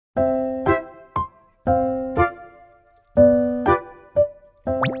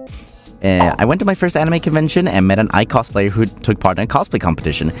I went to my first anime convention and met an Ike cosplayer who took part in a cosplay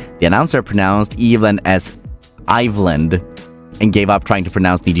competition. The announcer pronounced Eveland as Iveland and gave up trying to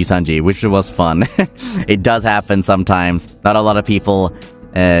pronounce Nijisanji, which was fun. It does happen sometimes. Not a lot of people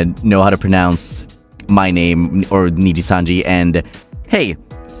know how to pronounce my name or Nijisanji, and hey,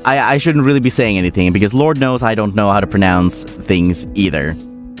 I shouldn't really be saying anything because Lord knows I don't know how to pronounce things either.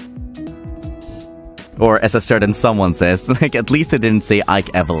 Or as a certain someone says, like at least it didn't say Ike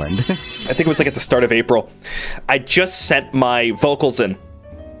Eveland. I think it was like at the start of April. I just sent my vocals in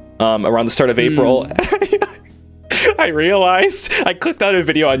around the start of April. I realized I clicked on a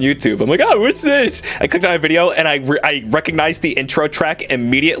video on YouTube. I'm like, oh, what's this? I clicked on a video and I recognized the intro track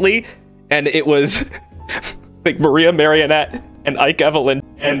immediately, and it was like Maria Marionette and Ike Eveland.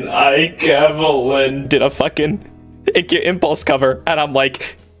 And Ike Eveland did a fucking Inkya Impulse cover, and I'm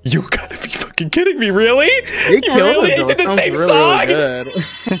like, you gotta be fucking kidding me, really? You really did the same song?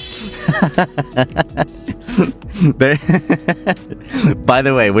 By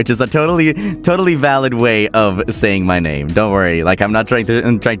the way, which is a totally valid way of saying my name. Don't worry, like I'm not trying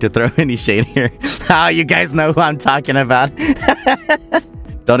to throw any shade here. Ah, you guys know who I'm talking about.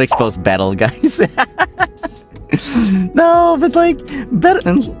 Don't expose Bettel, guys. No, but like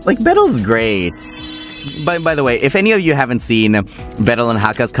Bettel's great. By the way, if any of you haven't seen Bettel and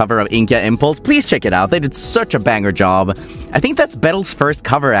Hakka's cover of Inkya Impulse, please check it out. They did such a banger job. I think that's Bettel's first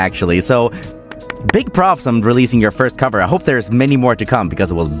cover, actually, so big props on releasing your first cover. I hope there's many more to come, because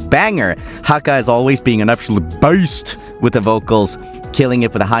it was banger. Hakka is always being an absolute beast with the vocals, killing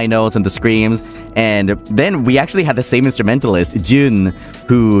it with the high notes and the screams. And then we actually had the same instrumentalist, Jun,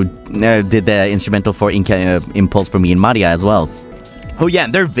 who did the instrumental for Inkya Impulse for me and Maria as well. Oh yeah,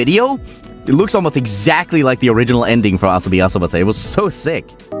 and their video, it looks almost exactly like the original ending from Asobi Asobase. It was so sick.